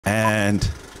And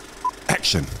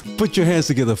action. Put your hands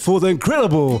together for the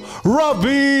incredible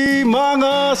Robbie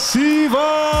Magasiva.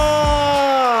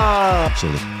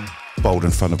 Actually, bold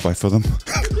in front of both of them.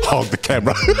 Hog the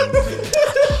camera.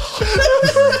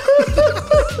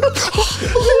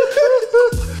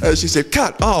 And she said,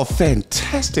 cut. Oh,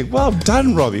 fantastic. Well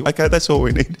done, Robbie. Okay, that's all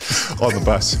we need. On the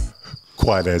bus.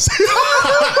 Quiet as.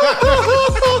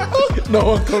 No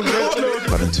one congratulated.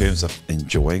 But in terms of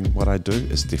enjoying what I do,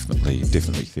 it's definitely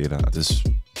theatre. This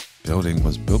building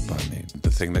was built by me. The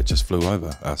thing that just flew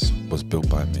over us was built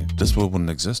by me. This world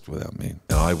wouldn't exist without me.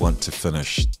 And I want to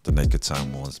finish The Naked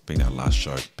Samoans, being our last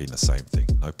show, being the same thing.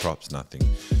 No props, nothing,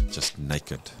 just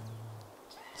naked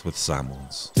with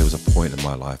Samoans. There was a point in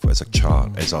my life where as a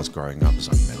child, as I was growing up, I was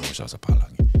like, man, I wish I was a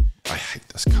Palangi. I hate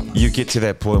this colour. You get to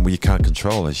that point where you can't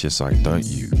control it. It's just like, don't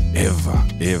you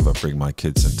ever bring my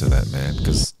kids into that, man,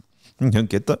 because you'll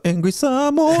get the angry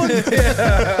Samoan.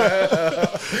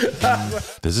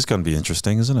 This is going to be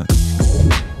interesting, isn't it?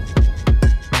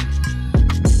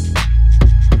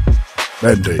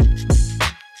 Mandy.